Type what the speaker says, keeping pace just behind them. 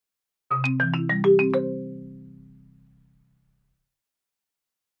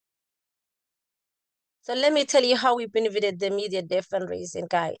So let me tell you how we benefited the MediaDev Fundraising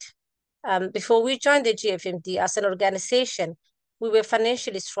Guide. Before we joined the GFMD as an organization, we were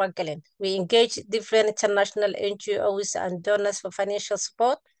financially struggling. We engaged different international NGOs and donors for financial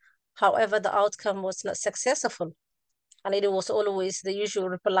support. However, the outcome was not successful. And it was always the usual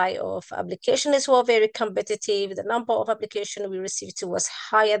reply of applications were very competitive. The number of applications we received was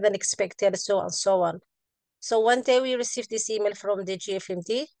higher than expected, so on and so on. So one day we received this email from the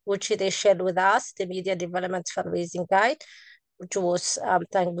GFMD, which they shared with us, the Media Development Fundraising Guide, which was,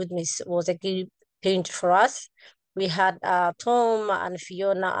 thank goodness, was a game changer for us. We had Tom and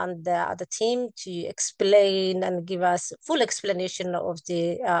Fiona and the other team to explain and give us full explanation of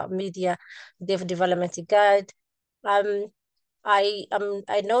the Media Dev Development Guide. I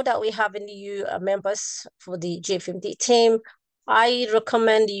know that we have new members for the GFMD team. I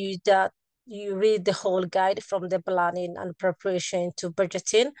recommend you that you read the whole guide from the planning and preparation to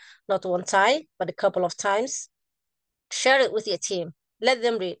budgeting, not one time, but a couple of times. Share it with your team. Let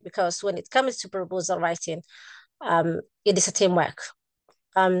them read, because when it comes to proposal writing, it is a teamwork.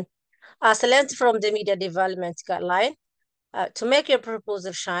 As I learned from the media development guideline, to make your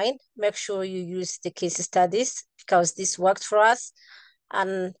proposal shine, make sure you use the case studies, because this worked for us.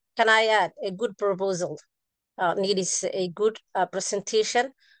 And can I add, a good proposal needs a good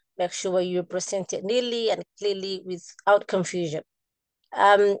presentation. Make sure you present it neatly and clearly without confusion.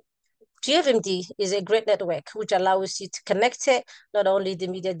 GFMD is a great network which allows you to connect it, not only the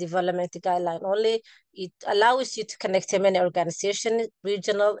media development guideline only, it allows you to connect many organizations,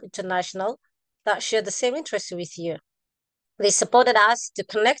 regional, international, that share the same interests with you. They supported us to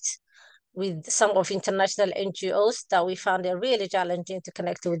connect with some of international NGOs that we found it really challenging to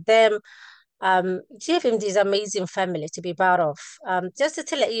connect with them. GFMD is an amazing family to be part of. Just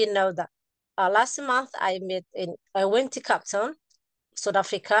to let you know that last month I went to Cape Town, South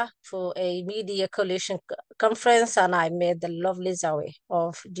Africa, for a media coalition conference, and I met the lovely Zoe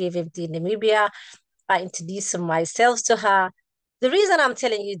of GFMD Namibia. I introduced myself to her. The reason I'm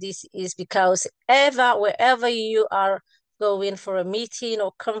telling you this is because wherever you are going for a meeting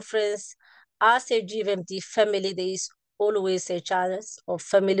or conference, as a GFMD family, there is always a chance of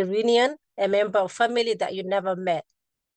family reunion, a member of family that you never met.